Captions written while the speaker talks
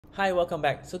Hi, welcome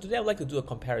back. So today I'd like to do a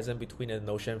comparison between the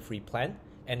Notion free plan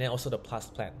and then also the Plus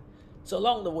plan. So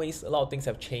along the ways, a lot of things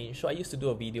have changed. So I used to do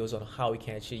videos on how we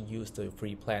can actually use the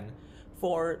free plan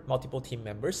for multiple team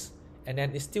members, and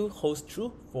then it still holds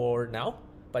true for now.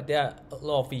 But there are a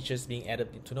lot of features being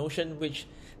added into Notion, which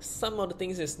some of the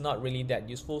things is not really that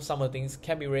useful. Some of the things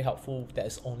can be very helpful that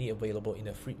is only available in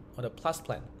the free on the Plus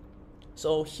plan.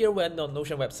 So here we're on the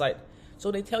Notion website.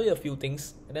 So they tell you a few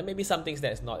things, and then maybe some things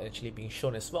that is not actually being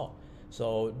shown as well.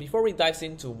 So before we dive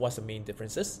into what's the main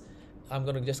differences, I'm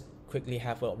gonna just quickly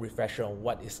have a refresher on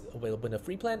what is available in the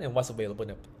free plan and what's available in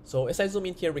the. So as I zoom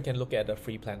in here, we can look at the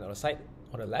free plan on the side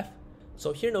on the left.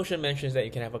 So here Notion mentions that you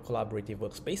can have a collaborative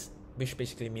workspace, which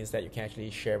basically means that you can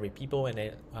actually share with people and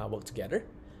then work together,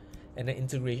 and then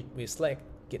integrate with Slack,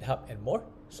 GitHub, and more.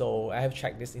 So I have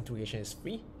checked this integration is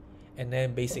free. And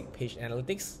then basic page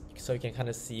analytics, so you can kind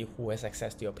of see who has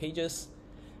access to your pages,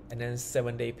 and then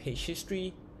 7-day page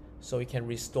history, so you can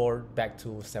restore back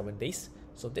to 7 days.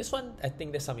 So this one, I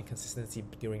think there's some inconsistency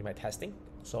during my testing.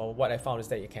 So what I found is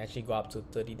that you can actually go up to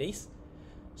 30 days.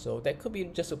 So that could be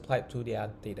just applied to their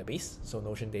database, so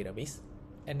Notion database.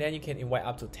 And then you can invite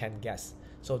up to 10 guests.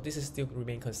 So this is still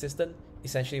remain consistent.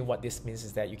 Essentially what this means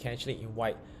is that you can actually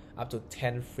invite up to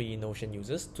 10 free Notion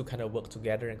users to kind of work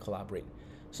together and collaborate.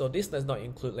 So this does not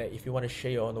include like if you want to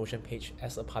share your Notion page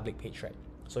as a public page, right?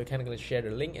 So you're kind of going to share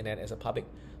the link and then as a public.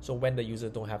 So when the user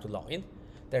don't have to log in,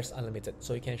 there's unlimited.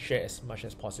 So you can share as much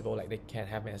as possible. Like they can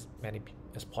have as many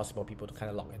as possible people to kind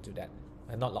of log into that,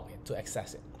 and not log in to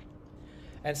access it.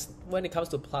 And when it comes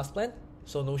to Plus plan,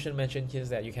 so Notion mentioned here is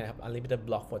that you can have unlimited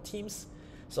block for teams.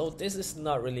 So this is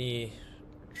not really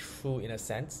true in a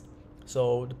sense.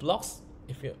 So the blocks,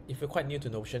 if you're quite new to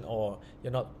Notion or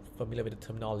you're not familiar with the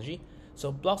terminology, so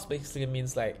blocks basically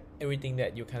means like everything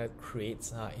that you kind of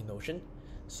create in Notion.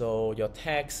 So your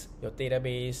tags, your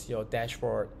database, your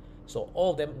dashboard. So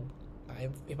all of them,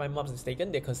 if my mom's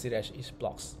mistaken, they consider as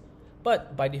blocks.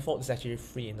 But by default, it's actually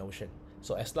free in Notion.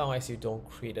 So as long as you don't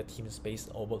create a team space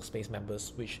or workspace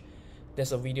members, which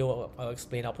there's a video I'll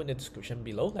explain, I'll put in the description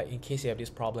below, like in case you have this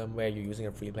problem where you're using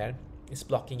a free plan, it's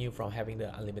blocking you from having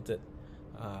the unlimited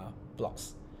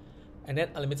blocks. And then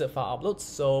unlimited file uploads.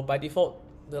 So by default,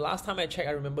 the last time I checked,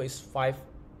 I remember it's 5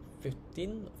 or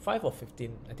 15,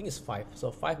 I think it's 5.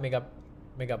 So 5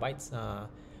 megabytes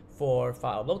for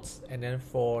file uploads. And then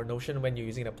for Notion, when you're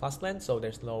using the Plus plan, so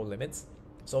there's no limits.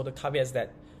 So the caveat is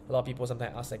that a lot of people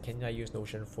sometimes ask, like, can I use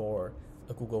Notion for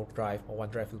a Google Drive or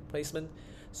OneDrive replacement?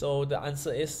 So the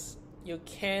answer is you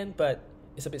can, but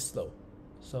it's a bit slow.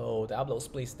 So the upload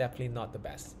speed is definitely not the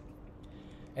best.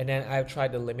 And then I've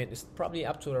tried the limit, it's probably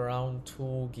up to around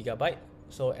 2 gigabyte.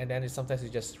 So and then sometimes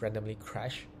it just randomly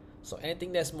crash. So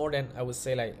anything that's more than, I would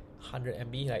say, like 100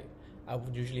 MB, like I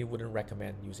usually wouldn't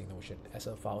recommend using Notion as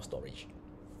a file storage.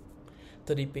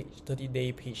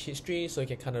 30-day page history, so you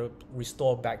can kind of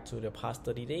restore back to the past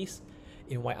 30 days.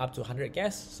 Invite up to 100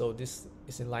 guests, so this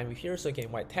is in line with here. So you can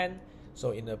invite 10.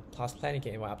 So in the Plus plan, you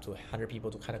can invite up to 100 people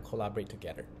to kind of collaborate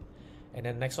together. And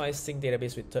then next one is sync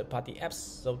database with third-party apps.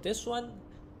 So this one,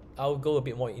 I'll go a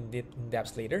bit more in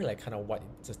depth later, like kind of what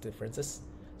the differences.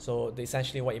 So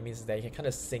essentially what it means is that you can kind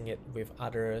of sync it with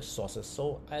other sources.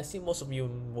 So I assume most of you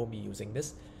will be using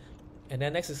this. And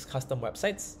then next is custom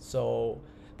websites. So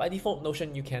by default,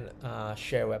 Notion, you can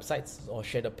share websites or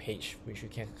share the page, which you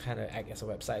can kind of act as a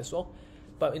website as well.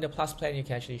 But in the Plus plan, you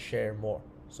can actually share more.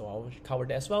 So I'll cover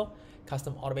that as well.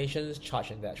 Custom automations,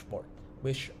 chart, and dashboard,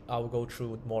 which I'll go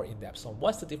through more in depth on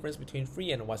what's the difference between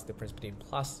free and what's the difference between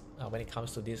Plus when it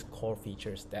comes to these core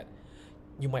features that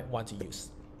you might want to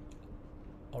use.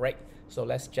 Alright, so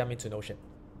let's jump into Notion.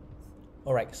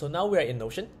 Alright, so now we're in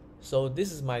Notion. So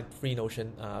this is my free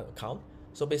Notion account.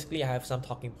 So basically I have some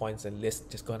talking points and lists,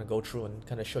 just gonna go through and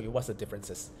kind of show you what's the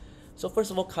differences. So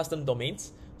first of all, custom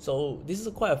domains. So this is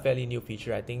quite a fairly new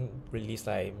feature, I think released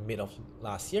like mid of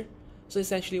last year. So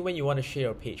essentially when you want to share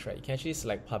your page, right, you can actually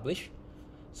select publish.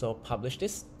 So publish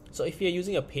this. So if you're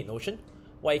using a paid Notion,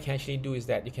 what you can actually do is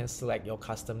that you can select your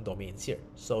custom domains here.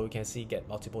 So you can see get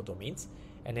multiple domains,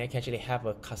 and then you can actually have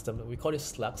a custom, we call it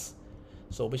slugs,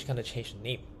 so which kind of change the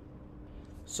name.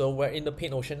 So we're in the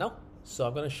paid Notion now. So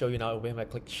I'm going to show you now when I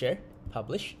click share,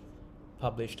 publish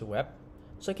to web.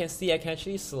 So you can see I can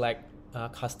actually select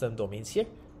custom domains here.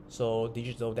 So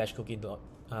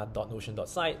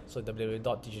digital-cookie.notion.site, so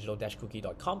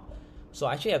www.digital-cookie.com. So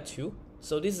I actually have two.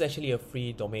 So this is actually a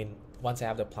free domain once I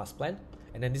have the Plus plan.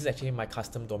 And then this is actually my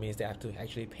custom domains that I have to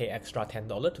actually pay extra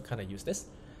 $10 to kind of use this.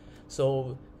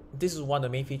 So this is one of the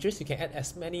main features. You can add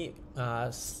as many,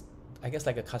 I guess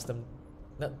like a custom,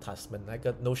 not custom, like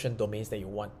a Notion domains that you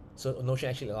want. So Notion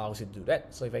actually allows you to do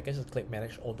that. So if I can just click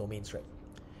manage all domains, right?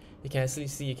 you can actually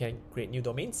see you can create new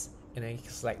domains and then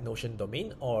select Notion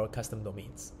domain or custom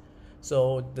domains.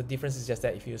 So the difference is just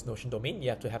that if you use Notion domain, you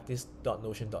have to have this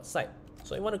 .notion.site.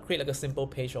 So you want to create like a simple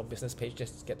page or business page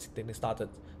just to get things started.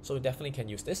 So you definitely can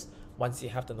use this once you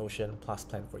have the Notion Plus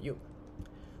plan for you.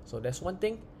 So that's one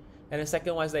thing. And the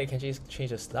second one is that you can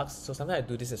change the slugs. So sometimes I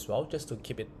do this as well just to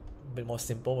keep it a bit more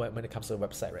simple when it comes to the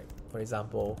website, right? For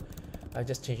example, I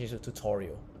just change it to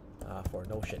tutorial for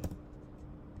Notion.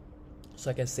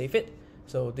 So I can save it.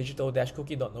 So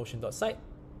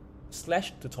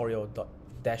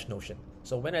digital-cookie.notion.site/tutorial-notion.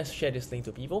 So when I share this link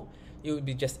to people, it would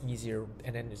be just easier,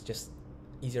 and then it's just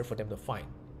easier for them to find,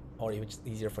 or even just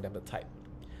easier for them to type.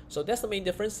 So that's the main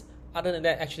difference. Other than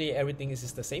that, actually everything is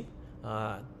just the same.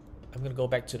 I'm going to go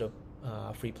back to the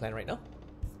free plan right now.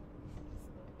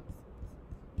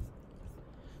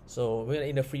 So we're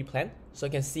in the free plan. So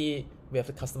you can see we have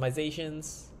the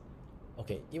customizations.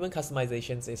 Okay, even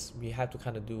customizations is we have to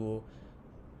kind of do.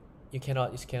 You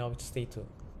cannot stay to.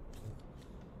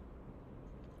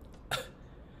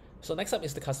 So next up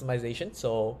is the customization.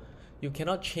 So you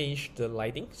cannot change the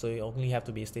lighting. So you only have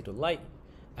to be stay to light.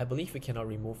 I believe we cannot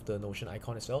remove the Notion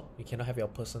icon as well. You cannot have your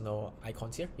personal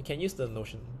icons here. You can use the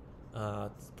Notion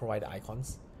provide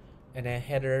icons. And then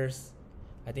headers,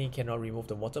 I think you cannot remove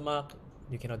the watermark.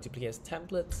 You cannot duplicate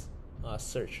templates,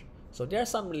 search. So there are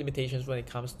some limitations when it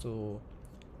comes to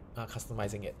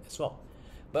customizing it as well.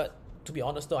 But to be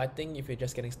honest though, I think if you're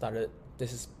just getting started,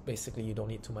 this is basically you don't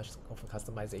need too much of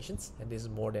customizations, and this is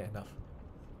more than enough.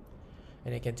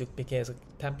 And you can duplicate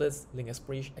templates, link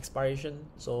expiration.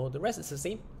 So the rest is the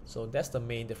same. So that's the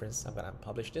main difference. I'm gonna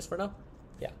publish this for now.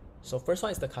 Yeah. So first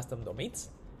one is the custom domains,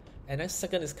 and then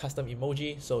second is custom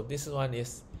emoji. So this one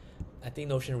is, I think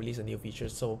Notion released a new feature,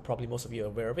 so probably most of you are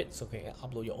aware of it. So you can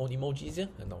upload your own emojis here.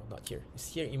 No, not here.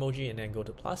 It's here, emoji, and then go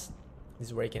to plus. This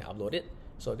is where you can upload it.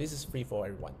 So this is free for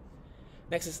everyone.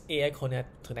 Next is AI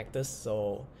connectors.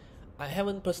 So I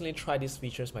haven't personally tried these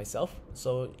features myself.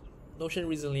 So Notion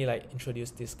recently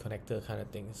introduced this connector kind of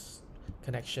things,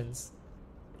 connections.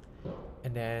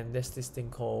 And then there's this thing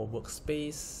called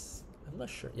Workspace. I'm not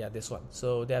sure. Yeah, this one.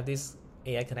 So they have these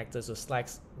AI connectors to Slack,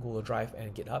 Google Drive,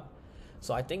 and GitHub.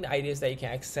 So I think the idea is that you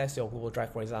can access your Google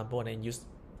Drive, for example, and then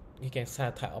you can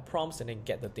type out prompts and then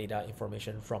get the data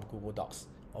information from Google Docs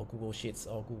or Google Sheets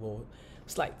or Google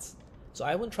Slides. So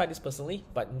I haven't tried this personally,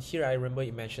 but in here I remember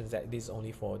it mentions that this is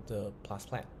only for the Plus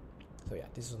plan. So yeah,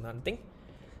 this is another thing.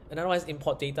 Another one is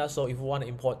import data. So if you want to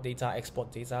import data,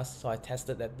 export data, so I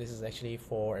tested that this is actually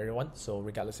for everyone. So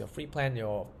regardless of your free plan,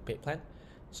 your paid plan.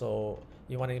 So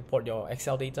you want to import your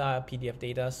Excel data, PDF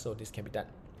data, so this can be done.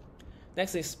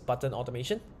 Next is button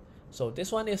automation. So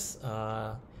this one is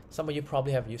some of you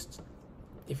probably have used.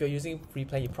 If you're using free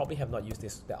plan, you probably have not used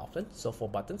this that often. So for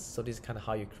buttons, so this is kind of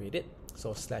how you create it.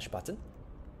 So /button.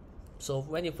 So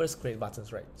when you first create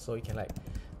buttons, right? So you can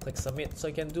click submit. So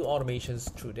you can do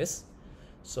automations through this.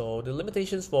 So the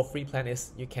limitations for free plan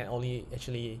is you can only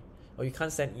actually, or you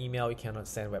can't send email, you cannot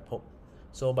send webhook.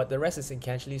 So but the rest is you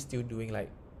can actually still doing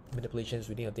manipulations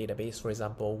within a database. For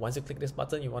example, once you click this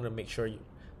button, you want to make sure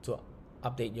to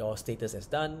update your status as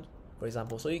done, for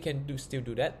example. So you can still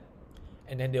do that.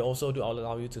 And then they also do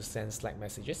allow you to send Slack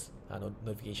messages,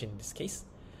 notification in this case.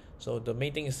 So the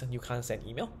main thing is you can't send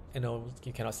email, and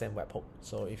you cannot send webhook.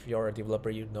 So if you're a developer,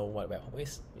 you know what webhook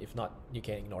is. If not, you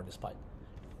can ignore this part.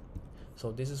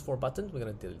 So this is for buttons. We're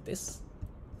gonna delete this.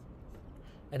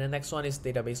 And the next one is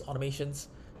database automations.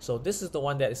 So this is the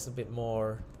one that is a bit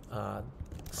more,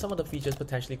 some of the features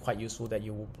potentially quite useful that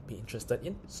you will be interested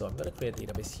in. So I'm gonna create a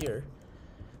database here.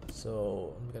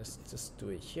 So I'm gonna just do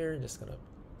it here. I'm just gonna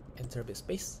enter a bit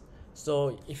space.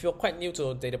 So if you're quite new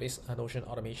to database Notion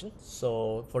automation,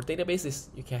 so for databases,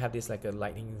 you can have this like a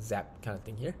lightning zap kind of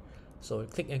thing here. So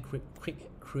click and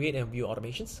create and view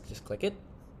automations. Just click it,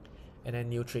 and then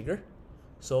new trigger.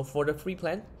 So for the free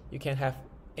plan, you can have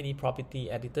any property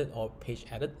edited or page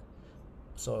added.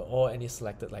 So or any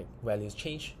selected values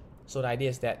change. So the idea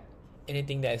is that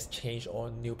anything that is changed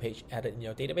or new page added in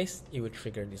your database, it will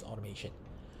trigger this automation.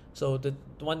 So the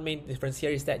one main difference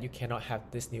here is that you cannot have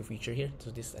this new feature here.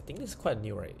 So this, I think this is quite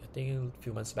new, right? I think a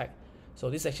few months back. So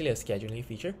this is actually a scheduling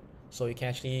feature. So you can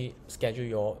actually schedule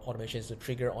your automations to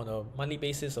trigger on a monthly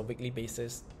basis or weekly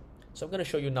basis. So I'm going to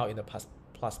show you now in the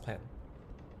Plus plan.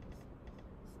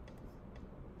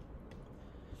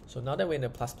 So now that we're in the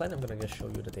Plus plan, I'm going to just show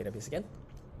you the database again.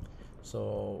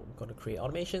 So I'm going to create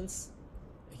automations.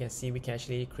 You can see we can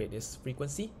actually create this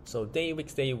frequency. So day,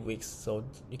 weeks. So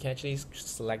you can actually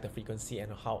select the frequency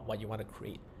and what you want to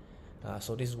create.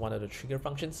 So this is one of the trigger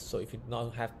functions. So if you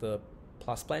don't have the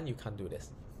Plus plan, you can't do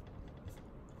this.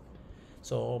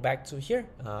 So back to here,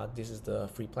 this is the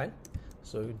free plan.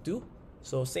 So do.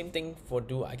 So same thing for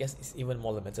do, I guess it's even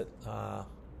more limited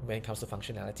when it comes to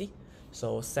functionality.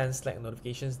 So send Slack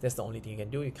notifications, that's the only thing you can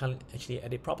do. You can't actually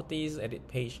edit properties, edit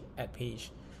page, add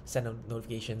page, send a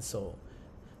notification. So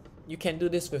you can do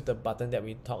this with the button that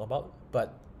we talk about,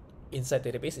 but inside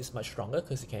database is much stronger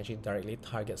because you can actually directly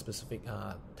target specific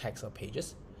tags or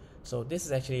pages. So this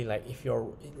is actually like if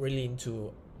you're really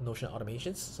into Notion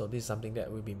automations, so this is something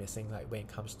that we'll be missing like when it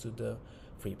comes to the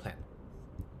free plan.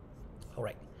 All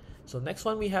right, so next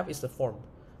one we have is the form.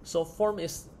 So form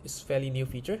is fairly new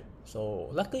feature. So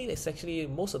luckily it's actually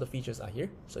most of the features are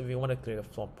here. So if you want to create a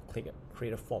form,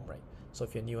 create a form, right? So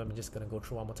if you're new, I'm just gonna go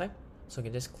through one more time. So you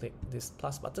can just click this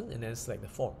plus button and then select the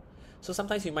form. So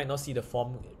sometimes you might not see the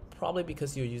form, probably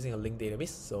because you're using a linked database.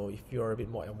 So if you're a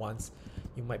bit more advanced,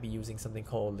 you might be using something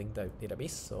called linked database.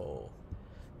 So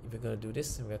if you're gonna do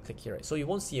this, we're gonna click here, right? So you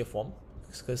won't see a form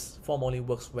because form only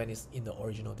works when it's in the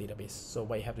original database. So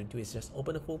what you have to do is just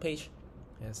open the full page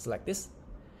and select this,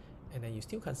 and then you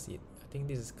still can't see it. I think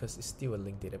this is because it's still a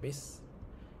linked database.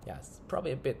 Yeah, it's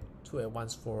probably a bit too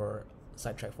advanced for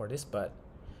sidetrack for this, but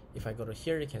if I go to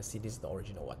here, you can see this is the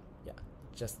original one. Yeah,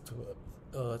 just to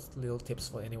little tips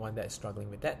for anyone that is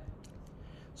struggling with that.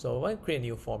 So when I create a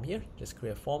new form here, just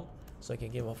create a form. So I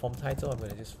can give a form title. I'm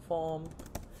going to just form,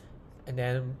 and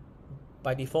then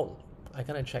by default I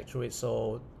kind of check through it.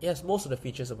 So yes, most of the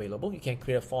features available. You can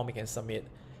create a form, you can submit,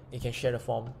 you can share the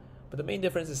form, but the main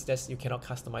difference is that you cannot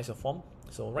customize your form.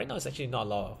 So right now it's actually not a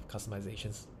lot of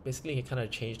customizations. Basically you can kind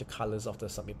of change the colors of the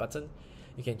submit button,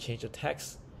 you can change the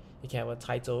text, you can have a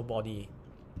title, body,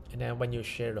 and then when you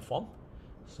share the form,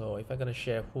 so if I'm going to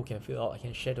share who can fill out, I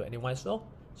can share to anyone as well.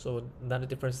 So another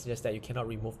difference is just that you cannot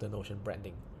remove the Notion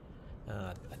branding.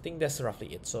 I think that's roughly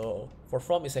it. So for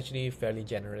form, it's actually fairly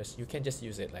generous. You can just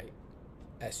use it like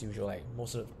as usual. Like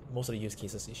most of the use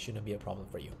cases, it shouldn't be a problem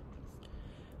for you.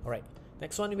 All right,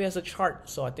 next one we have a chart.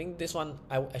 So I think this one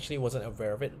I actually wasn't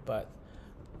aware of it, but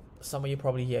some of you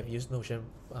probably have used Notion,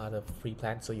 the free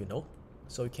plan, so you know.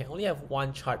 So you can only have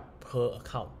one chart per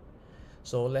account.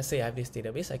 So let's say I have this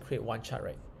database, I create one chart,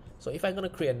 right? So if I'm going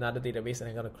to create another database and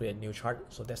I'm going to create a new chart,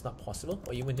 so that's not possible,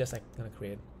 or even just like going to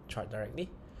create a chart directly.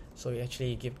 So you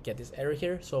actually get this error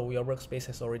here. So your workspace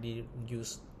has already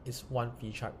used is one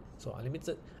free chart. So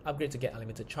unlimited, upgrade to get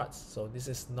unlimited charts. So this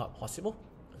is not possible.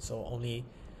 So only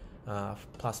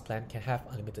Plus plan can have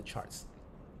unlimited charts.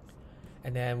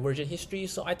 And then version history.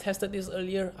 So I tested this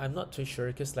earlier. I'm not too sure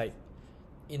because like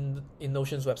in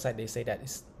Notion's website they say that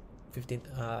it's 15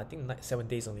 I think 7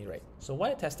 days only, right? So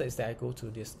what I tested is that I go to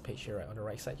this page here, right, on the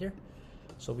right side here.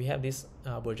 So we have this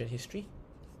version history.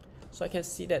 So I can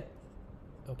see that,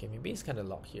 okay, maybe it's kind of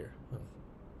locked here.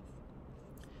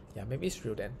 Yeah, maybe it's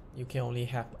true then. You can only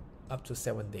have up to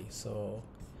 7 days. So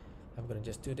I'm gonna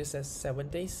just do this as 7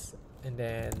 days, and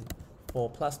then for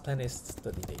Plus plan is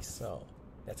 30 days. So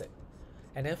that's it.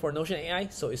 And then for Notion AI,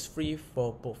 so it's free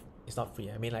for both. It's not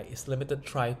free, I mean like it's limited,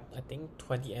 try I think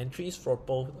 20 entries for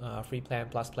both free plan,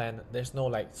 Plus plan. There's no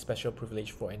like special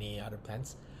privilege for any other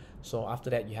plans. So after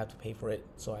that you have to pay for it.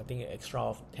 So I think an extra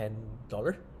of $10.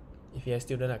 If you have a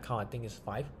student account, I think it's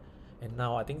 $5. And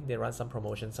now I think they run some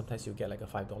promotions, sometimes you get like a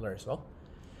 $5 as well.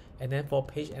 And then for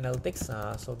page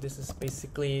analytics, so this is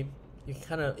basically, you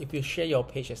kind of, if you share your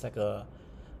page as like a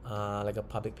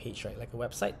public page, right, like a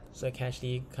website, so you can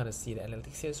actually kind of see the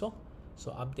analytics here as well.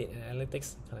 So update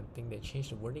analytics, kind of think they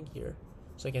changed the wording here.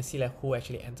 So you can see like who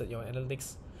actually entered your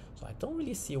analytics. So I don't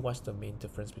really see what's the main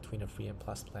difference between the free and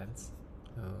Plus plans.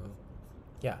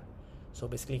 Yeah, so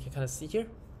basically you can kind of see here.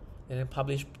 And then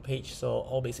publish page, so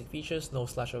all basic features, no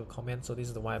slash or comment. So this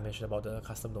is the one I mentioned about the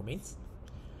custom domains.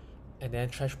 And then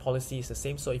trash policy is the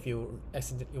same. So if you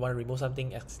want to remove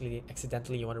something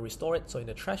accidentally, you want to restore it, so in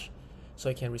the trash, so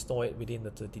you can restore it within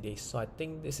the 30 days. So I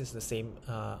think this is the same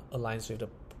aligns with the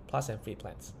Plus and free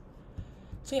plans.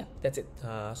 So yeah, that's it.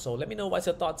 So let me know what's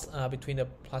your thoughts between the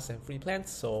Plus and free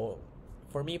plans. So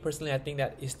for me personally, I think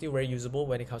that it's still very usable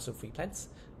when it comes to free plans.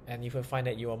 And if you find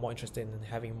that you are more interested in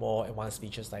having more advanced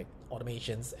features like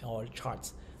automations or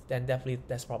charts, then definitely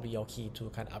that's probably your key to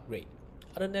kind of upgrade.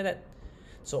 Other than that,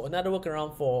 so another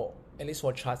workaround for, at least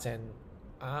for charts, and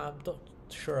I'm not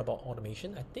sure about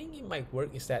automation, I think it might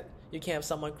work, is that you can have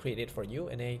someone create it for you,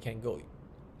 and then you can go,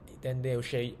 then they'll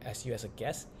share you as a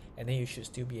guest, and then you should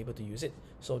still be able to use it.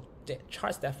 So the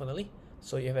charts definitely.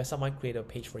 So you have someone create a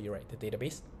page for you, right, the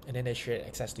database, and then they share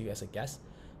access to you as a guest,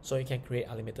 so you can create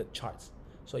unlimited charts.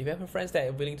 So if you have friends that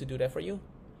are willing to do that for you,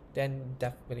 then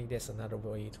definitely there's another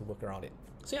way to work around it.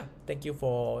 So yeah, thank you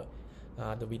for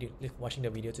watching the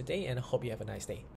video today, and I hope you have a nice day.